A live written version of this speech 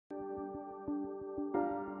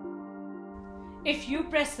If you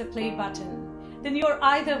press the play button, then you're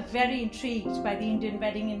either very intrigued by the Indian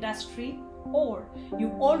wedding industry or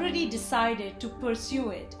you've already decided to pursue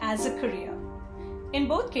it as a career. In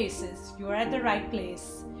both cases, you're at the right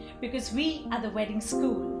place because we at the Wedding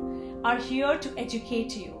School are here to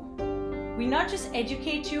educate you. We not just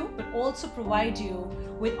educate you but also provide you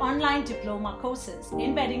with online diploma courses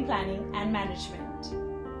in wedding planning and management.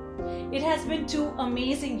 It has been 2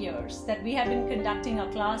 amazing years that we have been conducting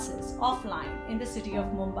our classes offline in the city of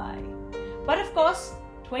Mumbai. But of course,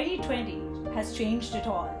 2020 has changed it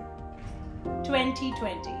all.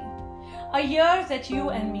 2020, a year that you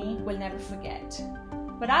and me will never forget.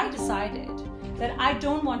 But I decided that I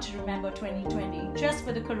don't want to remember 2020 just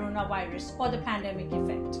for the coronavirus or the pandemic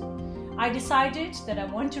effect. I decided that I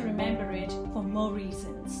want to remember it for more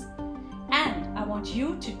reasons. And I want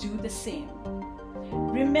you to do the same.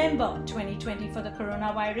 Remember 2020 for the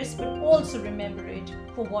coronavirus, but also remember it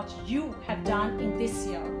for what you have done in this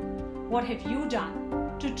year. What have you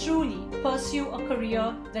done to truly pursue a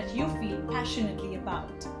career that you feel passionately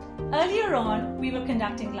about? Earlier on, we were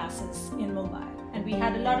conducting classes in Mumbai, and we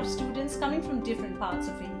had a lot of students coming from different parts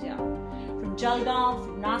of India. From Jalgaon,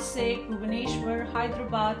 from Nasik, Bhubaneswar,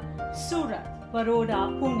 Hyderabad, Surat, Baroda,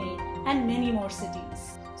 Pune, and many more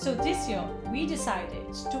cities. So this year, we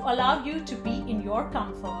decided to allow you to be in your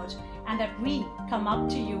comfort and that we come up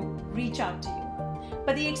to you, reach out to you.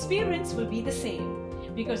 But the experience will be the same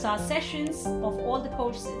because our sessions of all the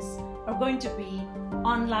courses are going to be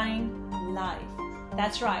online, live.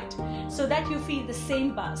 That's right, so that you feel the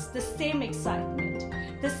same buzz, the same excitement,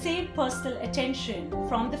 the same personal attention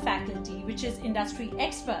from the faculty, which is industry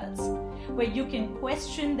experts, where you can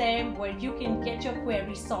question them, where you can get your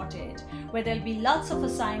queries sorted, where there'll be lots of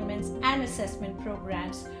assignments and assessment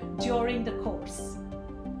programs during the course.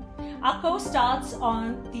 Our course starts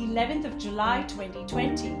on the 11th of July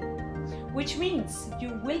 2020, which means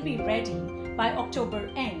you will be ready by October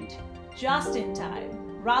end, just in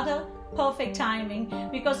time, rather perfect timing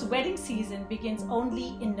because wedding season begins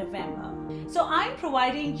only in November. So I'm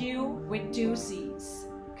providing you with 2 C's.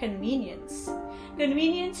 Convenience.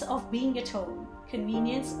 Convenience of being at home.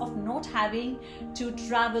 Convenience of not having to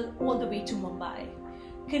travel all the way to Mumbai.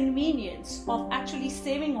 Convenience of actually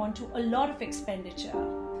saving on to a lot of expenditure.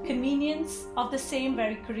 Convenience of the same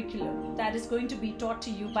very curriculum that is going to be taught to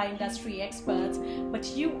you by industry experts, but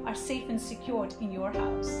you are safe and secured in your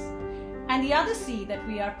house. And the other C that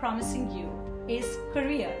we are promising you is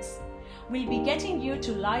careers. We'll be getting you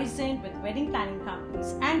to liaison with wedding planning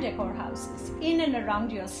companies and decor houses in and around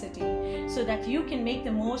your city so that you can make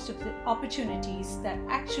the most of the opportunities that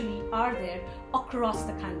actually are there across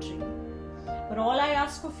the country. But all I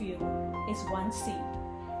ask of you is 1 C,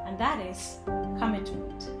 and that is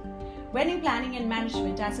commitment. Wedding planning and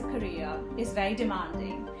management as a career is very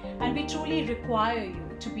demanding, and we truly require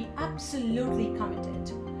you to be absolutely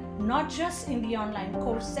committed. Not just in the online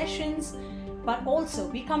course sessions, but also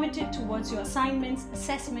be committed towards your assignments,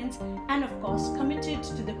 assessments, and of course committed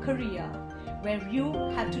to the career where you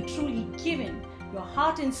have to truly give in your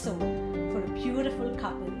heart and soul for a beautiful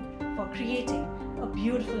couple, for creating a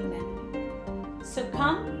beautiful memory. So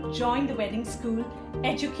come join the Wedding School,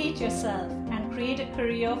 educate yourself, and create a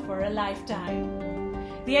career for a lifetime.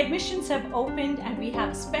 The admissions have opened and we have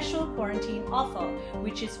a special quarantine offer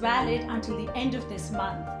which is valid until the end of this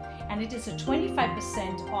month, and it is a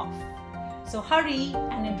 25% off. So hurry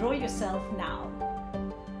and enroll yourself now.